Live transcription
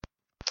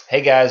Hey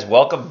guys,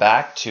 welcome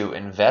back to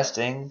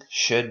Investing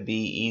Should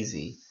Be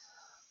Easy.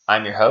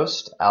 I'm your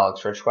host,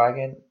 Alex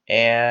Richwagon,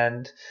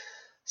 and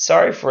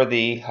sorry for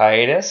the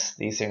hiatus.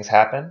 These things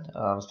happen,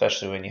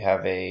 especially when you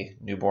have a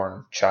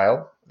newborn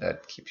child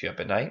that keeps you up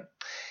at night.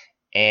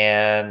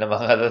 And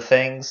among other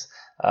things,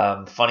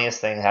 the funniest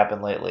thing that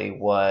happened lately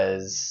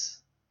was,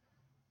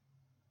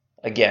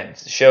 again,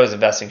 the show is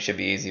Investing Should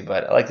Be Easy,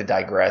 but I like to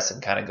digress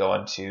and kind of go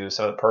into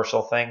some of the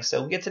personal things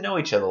so we get to know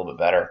each other a little bit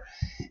better.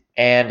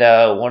 And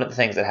one of the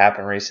things that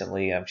happened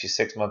recently, she's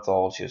 6 months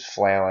old. She was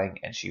flailing,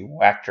 and she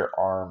whacked her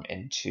arm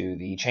into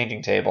the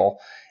changing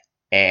table,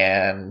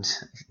 and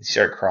she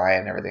started crying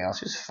and everything else.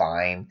 She was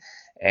fine,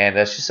 and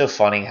it's just so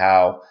funny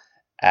how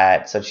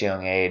at such a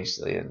young age,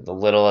 the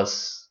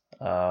littlest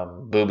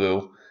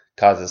boo-boo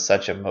causes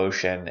such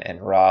emotion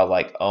and raw,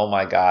 like, oh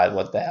my God,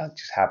 what the heck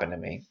just happened to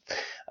me?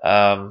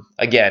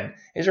 Again,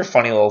 these are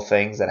funny little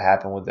things that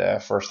happen with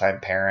the first-time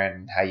parent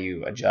and how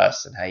you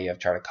adjust and how you have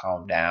to try to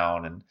calm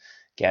down. And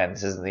again,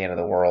 this isn't the end of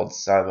the world.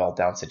 It's not a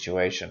meltdown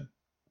situation.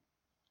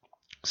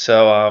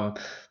 So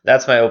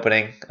that's my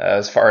opening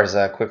as far as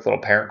a quick little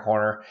parent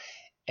corner.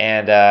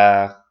 And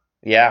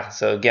yeah,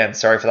 so again,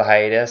 sorry for the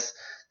hiatus.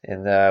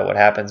 And what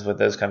happens with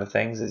those kind of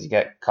things is you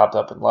get caught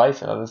up in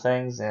life and other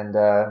things and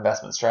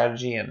investment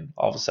strategy, and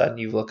all of a sudden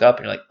you look up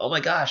and you're like, oh my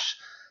gosh,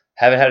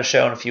 haven't had a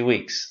show in a few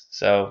weeks.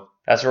 So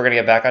that's where we're going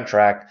to get back on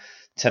track.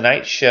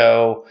 Tonight's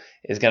show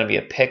is going to be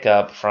a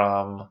pickup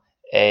from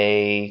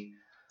a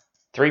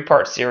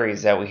 3-part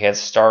series that we had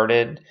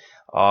started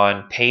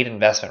on paid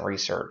investment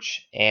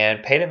research.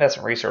 And paid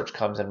investment research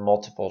comes in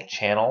multiple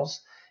channels.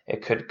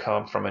 It could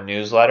come from a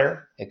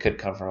newsletter. It could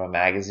come from a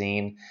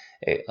magazine,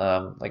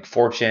 like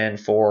Fortune,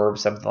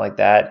 Forbes, something like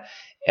that.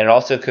 And it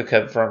also could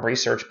come from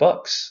research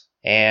books.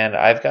 And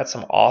I've got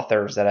some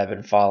authors that I've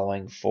been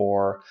following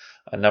for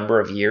a number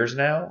of years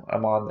now.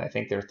 I'm on, I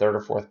think, their 3rd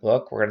or 4th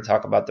book. We're going to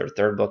talk about their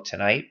 3rd book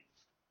tonight.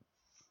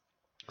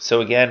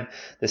 So again,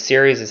 the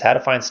series is how to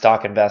find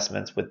stock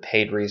investments with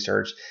paid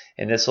research,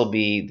 and this will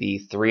be the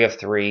 3 of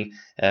 3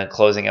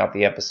 closing out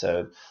the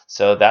episode.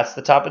 So that's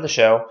the top of the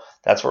show.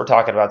 That's what we're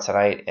talking about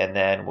tonight, and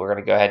then we're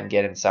going to go ahead and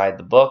get inside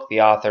the book,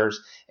 the authors,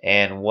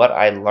 and what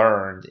I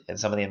learned in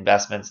some of the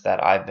investments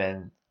that I've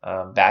been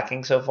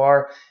backing so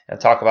far, and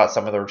talk about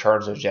some of the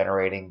returns they're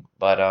generating,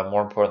 but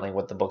more importantly,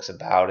 what the book's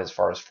about as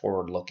far as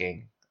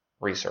forward-looking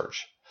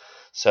research.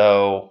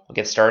 So we'll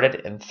get started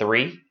in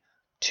 3,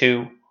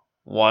 2,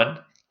 1.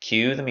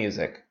 Cue the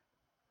music.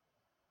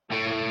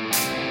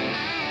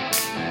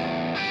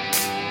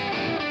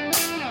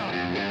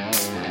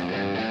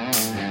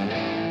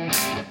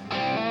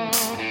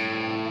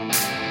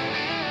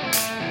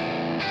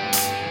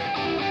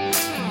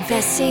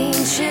 Investing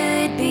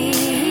should be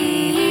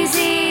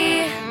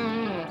easy.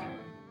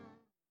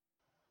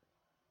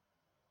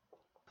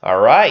 All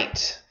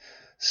right.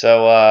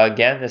 So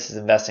again, this is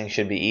Investing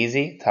Should Be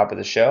Easy. Top of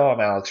the show. I'm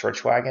Alex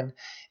Richwagon.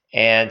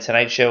 And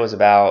tonight's show is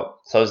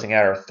about closing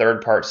out our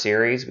 3rd-part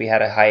series. We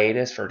had a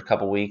hiatus for a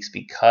couple weeks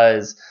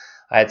because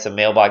I had some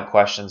mailbag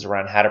questions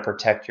around how to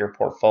protect your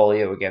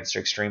portfolio against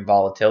extreme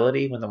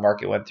volatility when the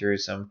market went through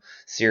some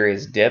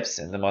serious dips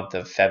in the month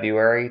of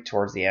February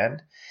towards the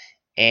end.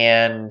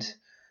 And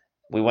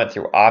we went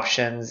through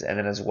options, and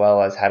then as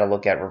well as how to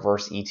look at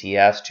reverse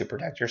ETFs to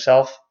protect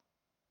yourself.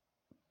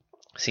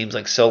 Seems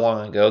like so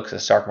long ago because the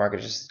stock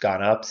market just has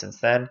gone up since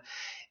then.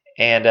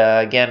 And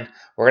again,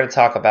 we're going to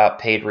talk about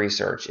paid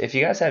research. If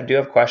you guys do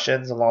have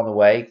questions along the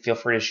way, feel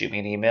free to shoot me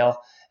an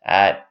email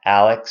at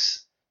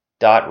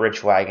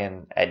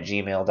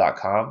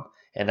alex.richwagon@gmail.com.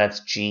 And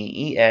that's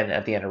GEN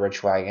at the end of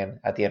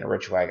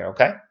Richwagon,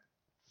 okay?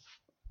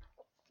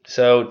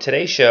 So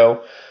today's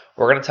show,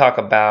 we're going to talk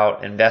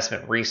about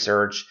investment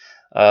research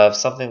of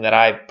something that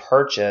I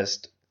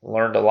purchased,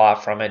 learned a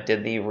lot from it,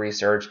 did the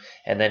research,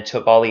 and then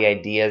took all the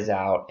ideas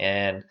out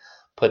and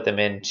put them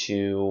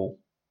into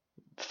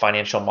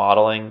financial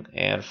modeling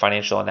and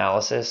financial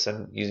analysis,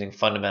 and using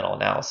fundamental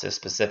analysis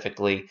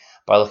specifically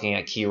by looking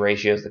at key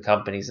ratios of the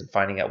companies and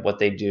finding out what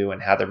they do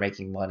and how they're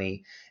making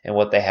money and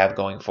what they have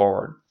going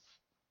forward.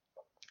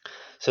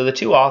 So the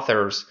 2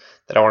 authors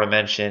that I want to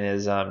mention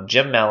is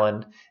Jim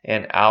Mellon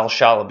and Al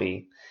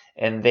Shalaby,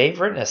 and they've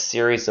written a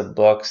series of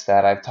books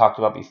that I've talked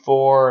about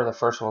before. The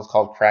first one was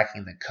called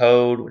Cracking the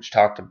Code, which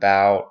talked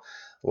about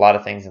a lot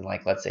of things in,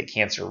 like, let's say,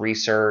 cancer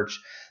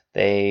research.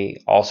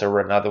 They also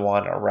wrote another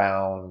one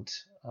around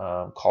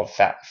called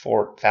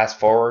Fast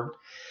Forward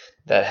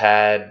that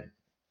had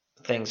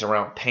things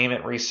around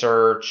payment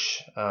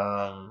research,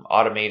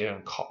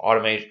 automated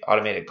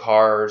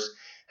cars,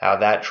 how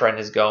that trend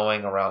is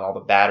going around all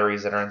the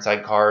batteries that are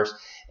inside cars.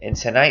 And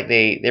tonight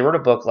they wrote a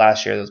book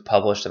last year that was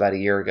published about a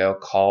year ago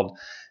called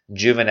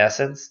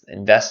Juvenescence: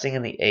 Investing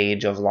in the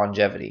Age of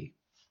Longevity.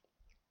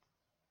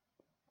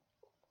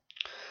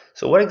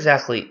 So what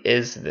exactly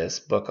is this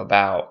book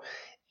about?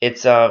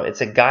 It's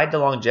a guide to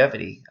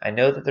longevity. I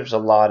know that there's a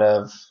lot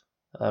of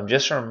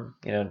just from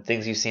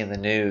things you see in the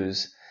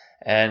news,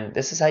 and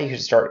this is how you should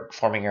start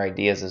forming your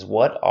ideas: is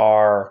what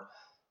are,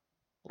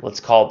 let's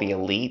call it, the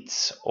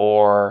elites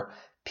or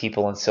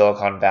people in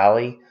Silicon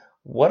Valley,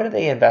 what are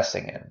they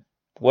investing in?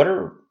 What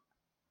are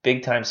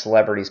big time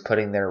celebrities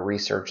putting their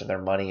research and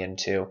their money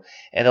into?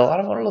 And a lot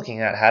of them are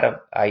looking at how to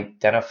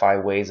identify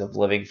ways of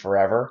living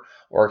forever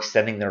or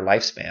extending their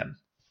lifespan,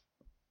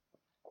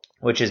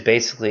 which is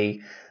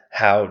basically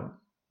how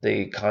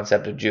the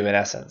concept of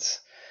juvenescence.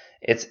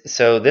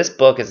 So this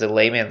book is a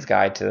layman's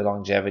guide to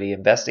longevity,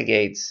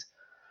 investigates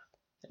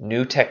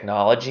new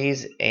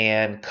technologies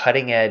and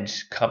cutting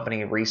edge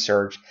company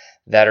research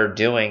that are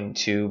doing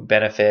to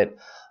benefit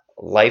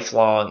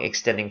lifelong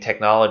extending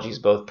technologies,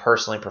 both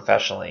personally and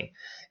professionally,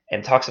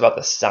 and talks about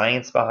the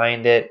science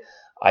behind it,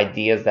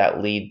 ideas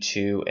that lead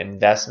to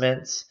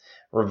investments,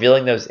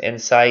 revealing those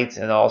insights,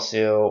 and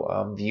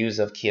also views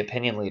of key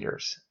opinion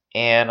leaders.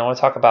 And I want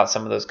to talk about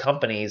some of those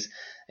companies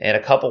and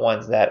a couple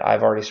ones that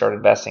I've already started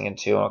investing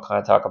into. And I'll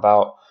kind of talk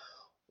about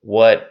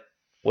what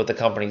the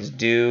companies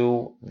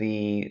do,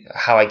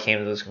 how I came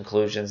to those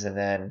conclusions, and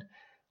then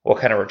what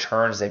kind of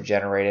returns they've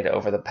generated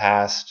over the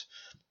past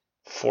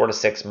 4 to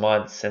 6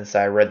 months since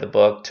I read the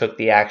book, took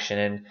the action,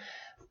 and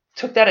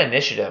took that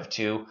initiative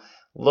to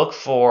look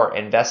for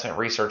investment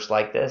research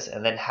like this.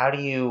 And then how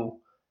do you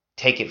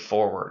take it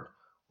forward?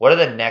 What are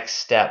the next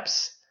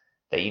steps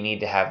that you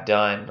need to have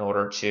done in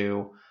order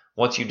to,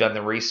 once you've done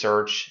the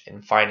research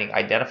and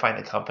identifying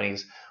the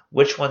companies,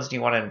 which ones do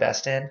you want to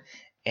invest in?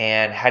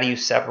 And how do you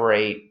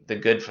separate the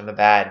good from the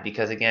bad?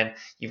 Because again,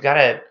 you've got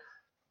to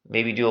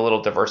maybe do a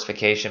little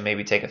diversification,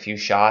 maybe take a few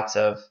shots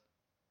of,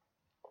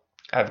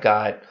 I've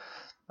got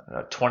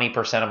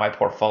 20% of my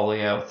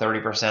portfolio,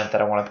 30%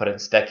 that I want to put in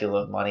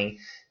speculative money,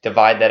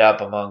 divide that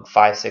up among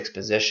 5-6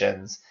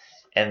 positions,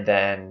 and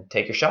then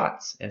take your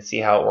shots and see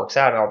how it works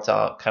out. And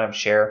I'll kind of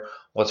share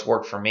what's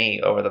worked for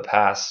me over the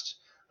past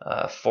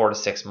 4 to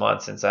 6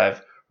 months since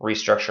I've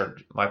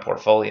restructured my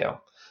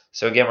portfolio.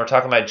 So again, we're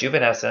talking about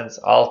juvenescence.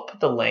 I'll put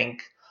the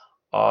link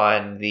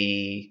on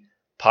the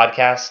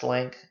podcast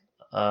link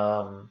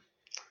for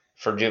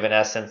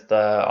juvenescence.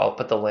 I'll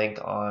put the link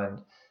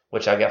on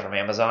which I got from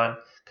Amazon,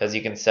 because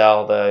you can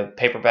sell the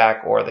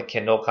paperback or the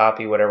Kindle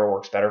copy, whatever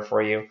works better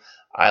for you.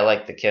 I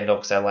like the Kindle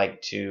because I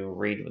like to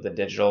read with the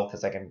digital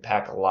because I can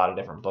pack a lot of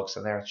different books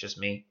in there. It's just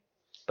me.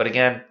 But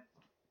again,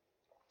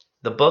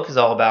 the book is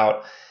all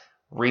about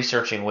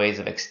researching ways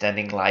of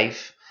extending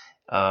life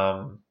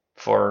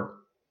for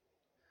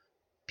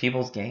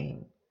people's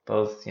gain,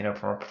 both from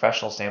a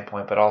professional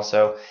standpoint, but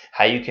also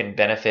how you can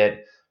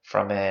benefit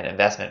from an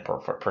investment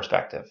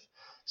perspective.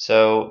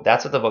 So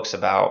that's what the book's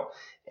about.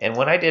 And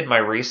when I did my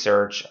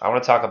research, I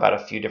want to talk about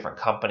a few different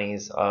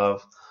companies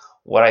of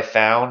what I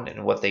found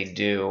and what they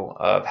do,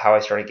 of how I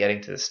started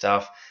getting to this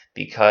stuff,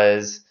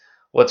 because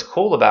what's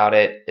cool about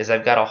it is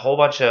I've got a whole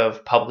bunch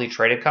of publicly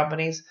traded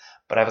companies,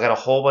 but I've got a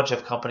whole bunch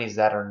of companies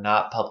that are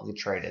not publicly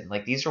traded.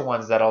 Like these are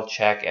ones that I'll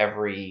check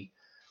every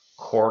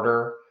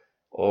quarter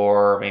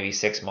or maybe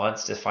 6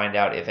 months to find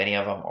out if any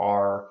of them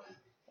are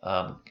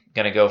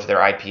going to go for their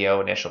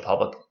IPO, initial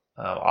public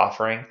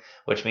offering,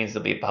 which means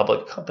they'll be a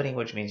public company,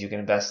 which means you can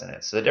invest in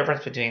it. So the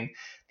difference between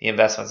the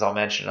investments I'll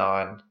mention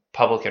on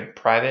public and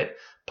private: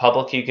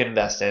 public you can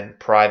invest in,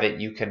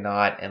 private you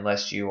cannot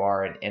unless you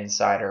are an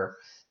insider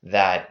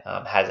that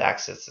has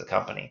access to the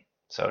company.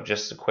 So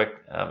just a quick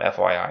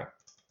FYI.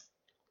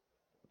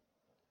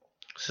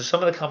 So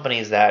some of the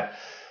companies that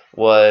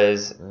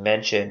was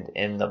mentioned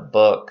in the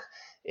book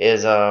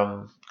is,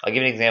 I'll give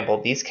you an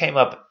example. These came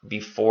up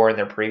before in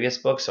their previous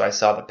book, so I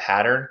saw the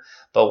pattern,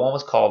 but one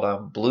was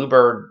called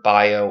Bluebird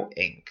Bio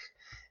Inc.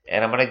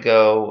 And I'm going to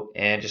go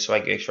and just so I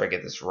can make sure I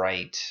get this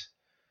right.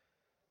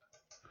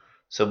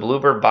 So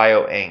Bluebird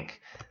Bio Inc.,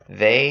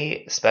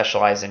 they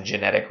specialize in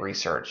genetic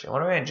research. And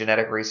what I mean in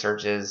genetic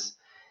research is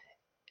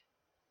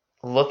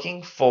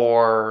looking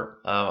for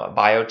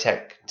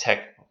biotech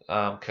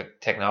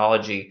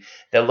technology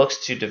that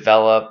looks to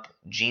develop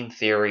gene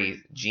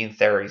therapies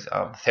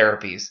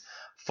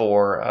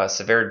for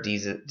severe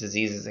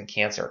diseases and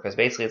cancer. Because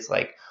basically it's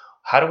like,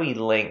 how do we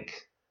link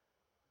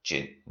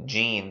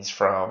genes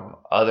from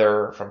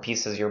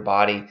pieces of your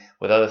body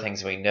with other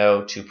things we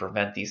know to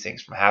prevent these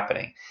things from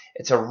happening?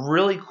 It's a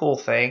really cool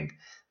thing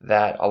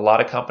that a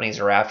lot of companies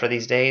are after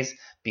these days,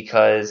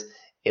 because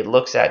it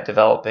looks at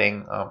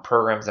developing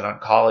programs in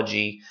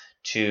oncology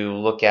to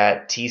look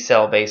at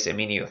T-cell based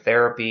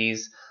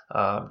immunotherapies,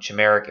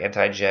 chimeric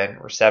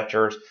antigen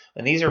receptors,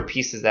 and these are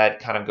pieces that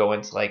kind of go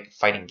into like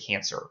fighting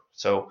cancer.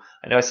 So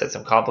I know I said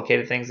some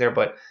complicated things there,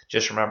 but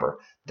just remember,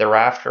 they're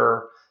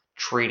after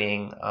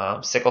treating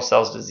sickle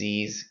cell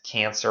disease,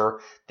 cancer,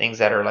 things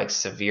that are like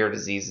severe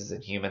diseases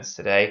in humans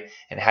today,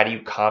 and how do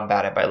you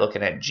combat it by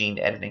looking at gene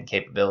editing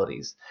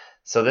capabilities.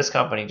 So this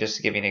company, just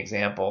to give you an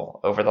example,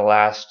 over the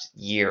last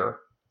year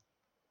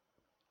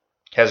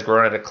has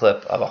grown at a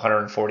clip of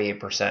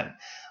 148%.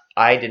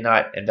 I did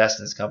not invest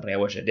in this company. I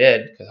wish I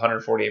did, because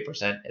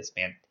 148% is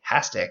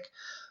fantastic.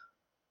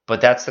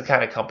 But that's the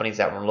kind of companies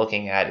that we're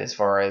looking at as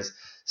far as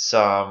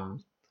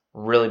some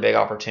really big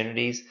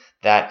opportunities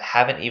that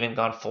haven't even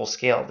gone full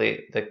scale.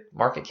 The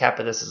market cap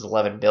of this is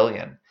 $11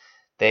 billion.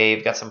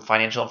 They've got some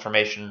financial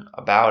information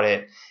about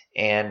it,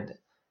 and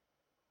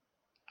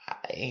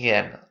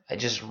again,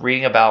 just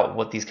reading about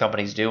what these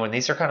companies do, and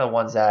these are kind of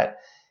ones that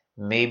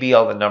maybe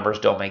all the numbers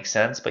don't make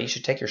sense, but you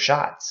should take your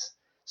shots.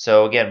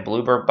 So again,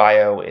 Bluebird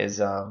Bio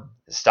is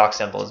stock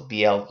symbol is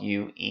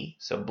BLUE,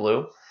 so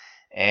blue.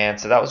 And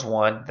so that was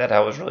one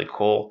that was really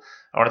cool.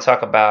 I want to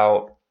talk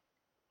about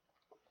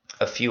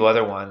a few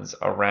other ones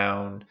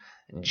around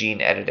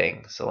gene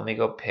editing. So let me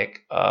go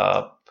pick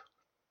up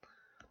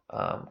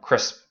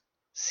CRISP,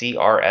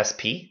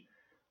 CRSP,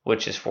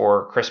 which is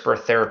for CRISPR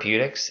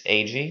Therapeutics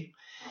AG.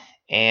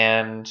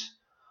 And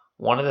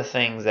one of the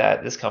things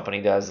that this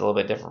company does is a little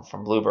bit different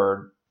from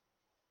Bluebird.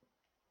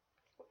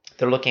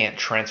 They're looking at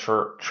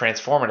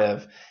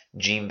transformative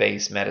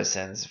gene-based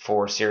medicines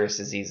for serious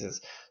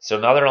diseases. So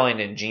not only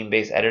into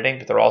gene-based editing,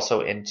 but they're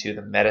also into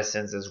the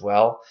medicines as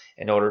well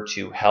in order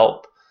to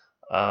help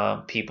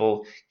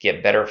people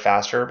get better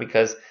faster,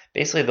 because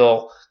basically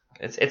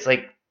it's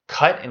like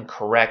cut and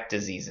correct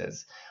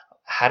diseases.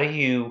 How do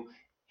you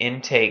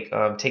take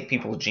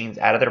people's genes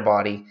out of their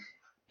body,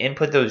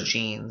 input those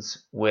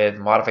genes with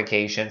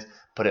modifications,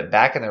 put it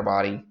back in their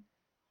body,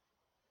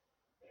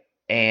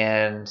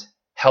 and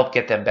help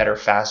get them better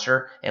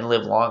faster and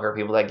live longer,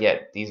 people that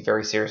get these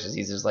very serious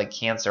diseases like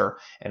cancer,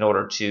 in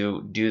order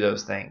to do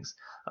those things.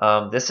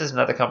 This is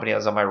another company that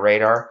was on my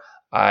radar.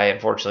 I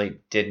unfortunately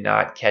did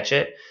not catch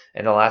it.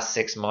 In the last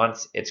 6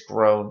 months, it's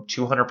grown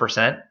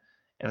 200%,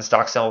 and the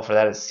stock symbol for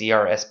that is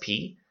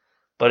CRSP.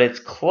 But it's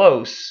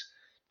close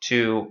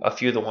to a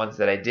few of the ones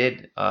that I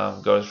did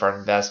go as far to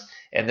invest.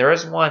 And there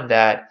is one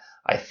that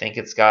I think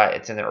it's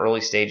in the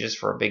early stages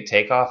for a big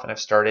takeoff, and I've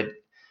started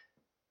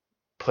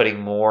putting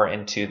more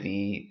into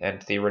the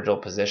original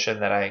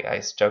position that I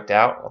stoked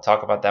out. I'll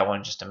talk about that one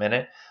in just a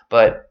minute.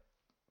 But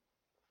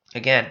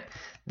again,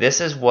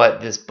 this is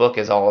what this book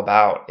is all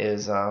about,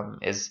 is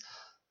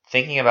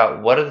thinking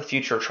about what are the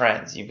future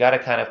trends. You've got to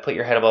kind of put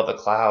your head above the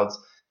clouds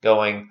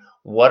going,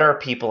 what are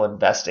people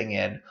investing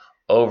in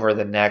over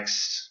the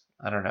next,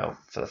 I don't know,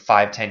 for the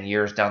 5-10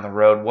 years down the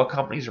road? What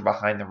companies are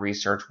behind the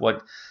research?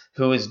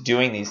 Who is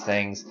doing these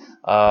things?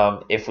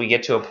 If we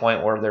get to a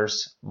point where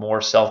there's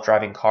more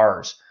self-driving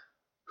cars,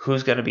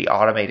 who's going to be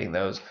automating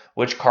those?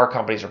 Which car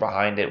companies are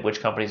behind it?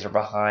 Which companies are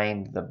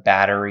behind the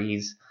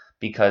batteries?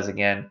 Because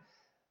again,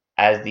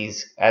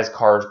 as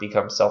cars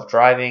become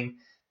self-driving,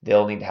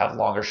 they'll need to have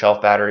longer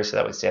shelf batteries so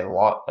that we stay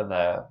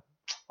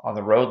on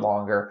the road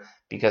longer.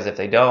 Because if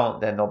they don't,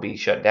 then they'll be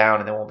shut down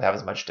and they won't have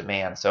as much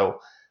demand. So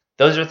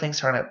those are things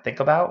trying to think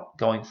about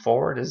going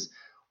forward, is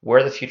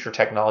where the future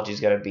technology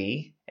is going to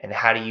be and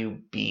how do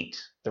you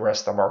beat the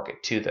rest of the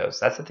market to those.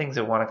 That's the things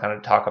we want to kind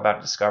of talk about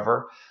and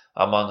discover,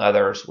 among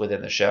others,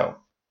 within the show.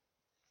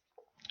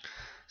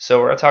 So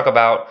we're going to talk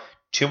about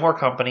two more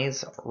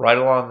companies right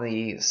along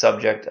the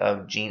subject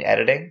of gene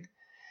editing,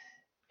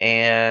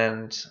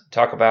 and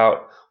talk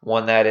about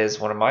one that is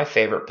one of my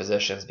favorite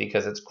positions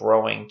because it's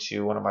growing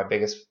to one of my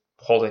biggest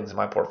holdings in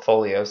my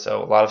portfolio.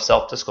 So a lot of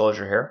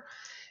self-disclosure here.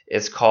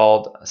 It's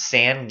called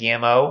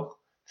Sangamo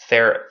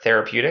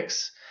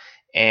Therapeutics,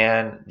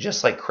 and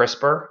just like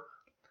CRISPR,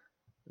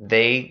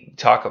 they're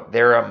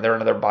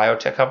another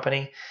biotech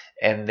company,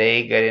 and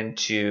they get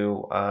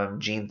into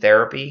gene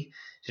therapy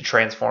to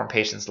transform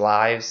patients'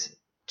 lives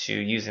to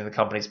using the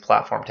company's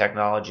platform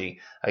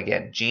technology.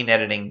 Again, gene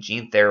editing,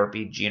 gene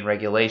therapy, gene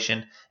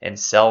regulation, and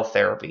cell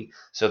therapy.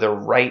 So they're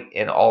right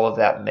in all of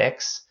that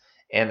mix,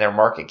 and their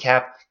market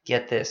cap,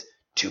 get this,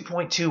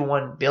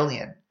 $2.21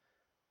 billion.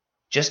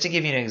 Just to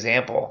give you an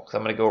example, because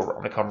I'm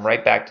going to come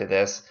right back to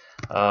this.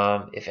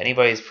 If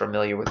anybody's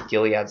familiar with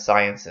Gilead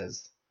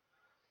Sciences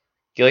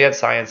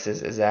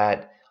is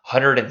at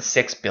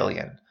 $106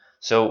 billion.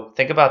 So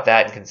think about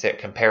that in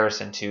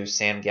comparison to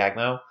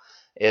Sangamo.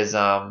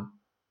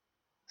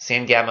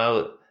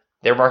 Sangamo,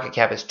 their market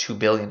cap is $2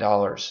 billion,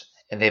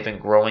 and they've been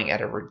growing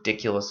at a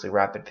ridiculously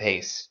rapid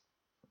pace.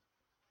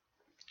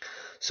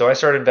 So I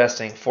started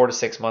investing 4 to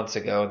 6 months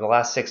ago. In the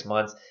last 6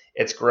 months,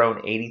 it's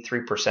grown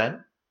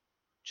 83%,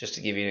 just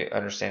to give you an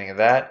understanding of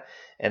that.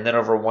 And then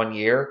over 1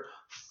 year,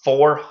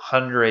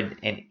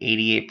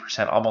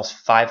 488%,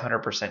 almost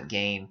 500%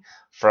 gain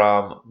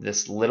from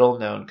this little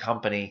known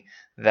company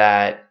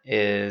that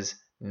is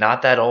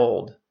not that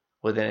old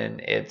within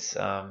its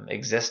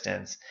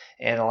existence.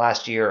 And in the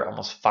last year,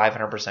 almost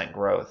 500%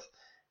 growth.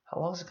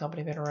 How long has the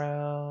company been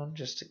around?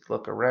 Just to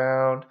look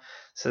around.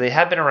 So they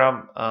have been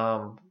around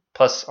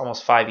plus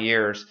almost 5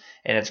 years,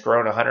 and it's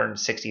grown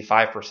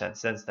 165%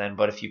 since then.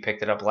 But if you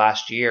picked it up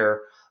last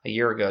year, a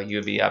year ago, you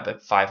would be up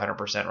at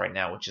 500% right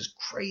now, which is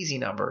crazy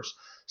numbers.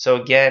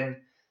 So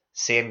again,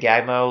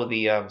 Sangamo,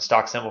 the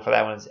stock symbol for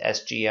that one is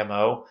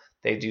SGMO.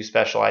 They do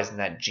specialize in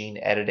that gene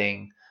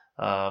editing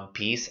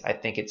piece. I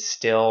think it's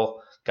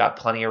still got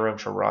plenty of room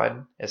to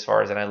run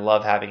and I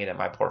love having it in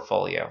my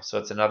portfolio. So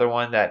it's another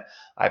one that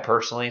I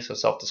personally, so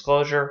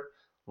self-disclosure,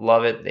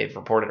 love it. They've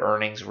reported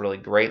earnings really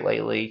great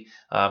lately,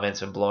 and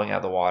it's been blowing out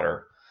of the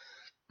water.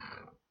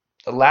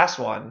 The last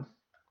one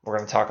we're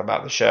going to talk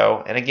about in the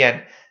show, and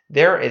again,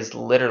 there is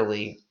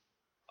literally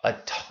a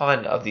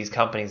ton of these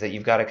companies that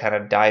you've got to kind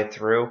of dive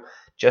through.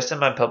 Just in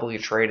my publicly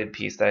traded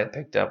piece that I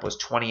picked up was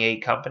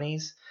 28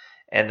 companies,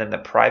 And then the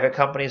private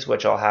companies,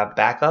 which I'll have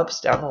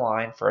backups down the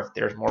line for if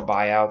there's more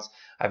buyouts,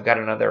 I've got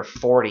another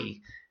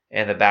 40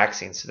 in the back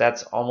scene. So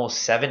that's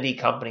almost 70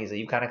 companies that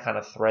you kind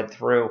of thread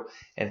through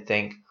and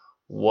think,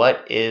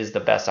 what is the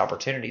best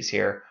opportunities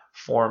here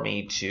for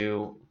me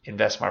to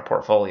invest my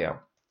portfolio?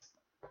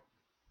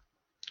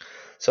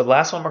 So the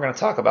last one we're going to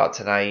talk about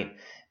tonight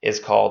is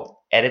called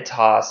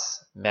Editas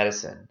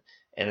Medicine.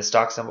 And the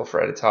stock symbol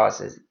for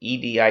Editas is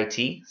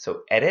EDIT,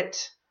 so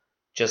edit,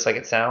 just like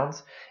it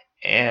sounds.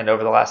 And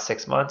over the last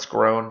 6 months,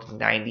 grown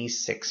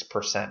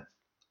 96%.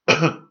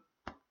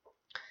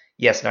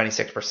 Yes,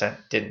 96%.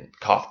 Didn't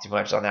cough too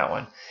much on that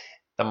one.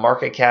 The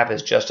market cap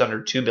is just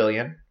under $2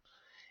 billion.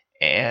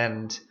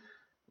 And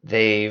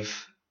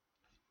they've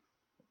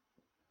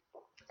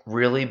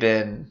really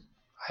been,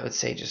 I would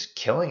say, just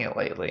killing it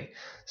lately.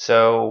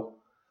 So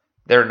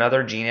they're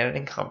another gene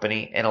editing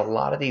company, and a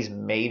lot of these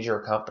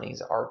major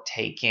companies are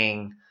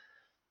taking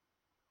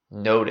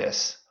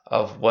notice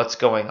of what's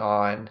going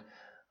on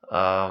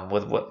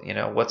with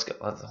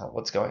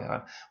what's going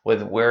on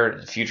with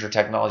where future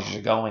technologies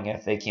are going.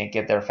 If they can't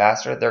get there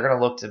faster, they're going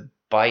to look to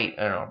bite.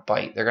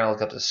 They're going to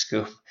look up to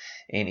scoop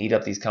and eat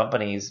up these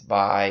companies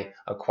by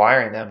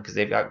acquiring them because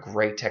they've got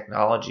great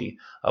technology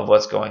of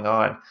what's going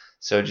on.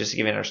 So just to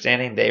give you an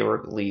understanding, they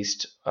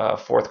released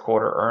fourth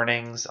quarter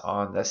earnings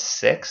on the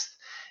 6th,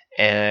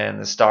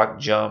 and the stock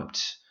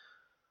jumped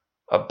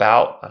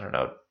about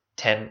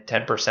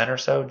 10% or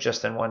so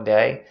just in one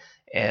day.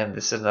 And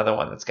this is another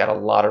one that's got a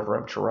lot of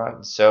room to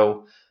run.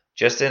 So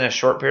just in a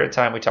short period of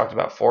time, we talked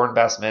about 4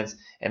 investments,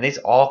 and these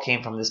all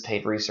came from this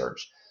paid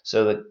research.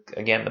 So the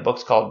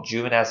book's called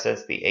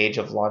Juvenescence, The Age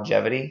of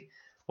Longevity,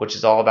 which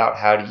is all about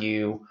how do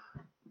you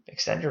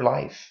extend your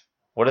life.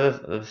 What are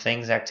the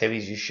things and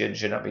activities you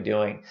should not be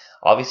doing?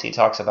 Obviously, it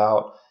talks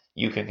about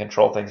you can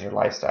control things in your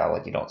lifestyle,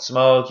 like you don't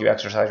smoke, you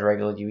exercise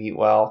regularly, you eat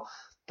well,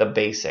 the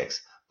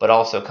basics. But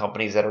also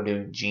companies that are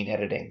doing gene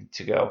editing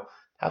to go,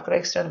 how could I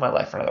extend my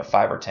life for another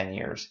 5 or 10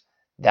 years?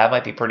 That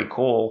might be pretty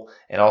cool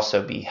and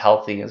also be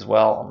healthy as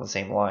well on the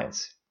same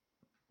lines.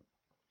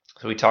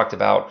 So we talked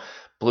about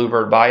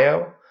Bluebird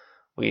Bio.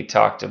 We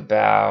talked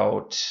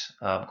about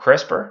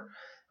CRISPR.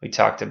 We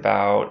talked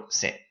about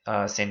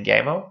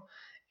Sangamo.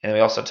 And then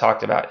we also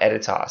talked about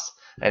Editas.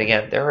 And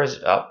again, there is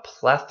a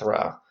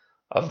plethora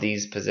of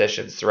these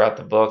positions throughout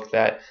the book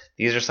that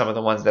these are some of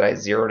the ones that I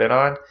zeroed in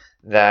on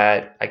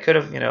that I could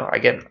have,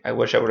 again, I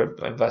wish I would have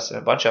invested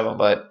in a bunch of them,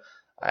 but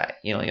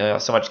you only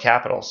have so much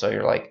capital. So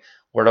you're like,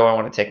 where do I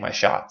want to take my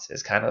shots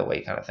is kind of the way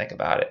you kind of think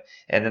about it.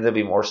 And then there'll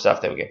be more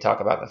stuff that we can talk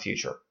about in the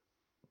future.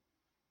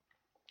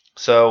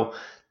 So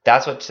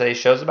that's what today's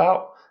show's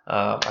about.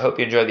 I hope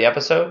you enjoyed the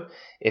episode.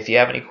 If you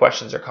have any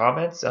questions or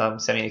comments,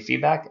 send me any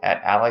feedback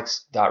at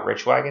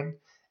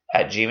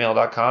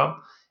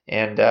alex.richwagon@gmail.com.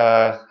 And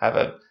have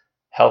a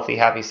healthy,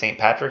 happy St.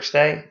 Patrick's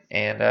Day.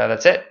 And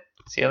that's it.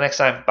 See you next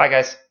time. Bye,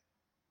 guys.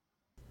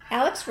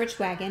 Alex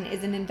Richwagon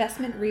is an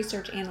investment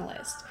research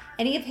analyst.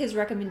 Any of his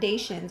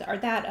recommendations are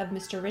that of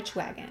Mr.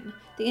 Richwagon.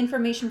 The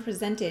information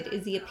presented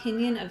is the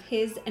opinion of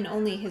his and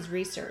only his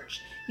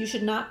research. You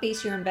should not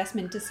base your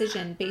investment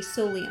decision based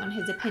solely on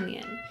his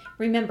opinion.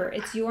 Remember,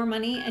 it's your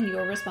money and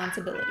your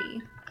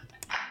responsibility.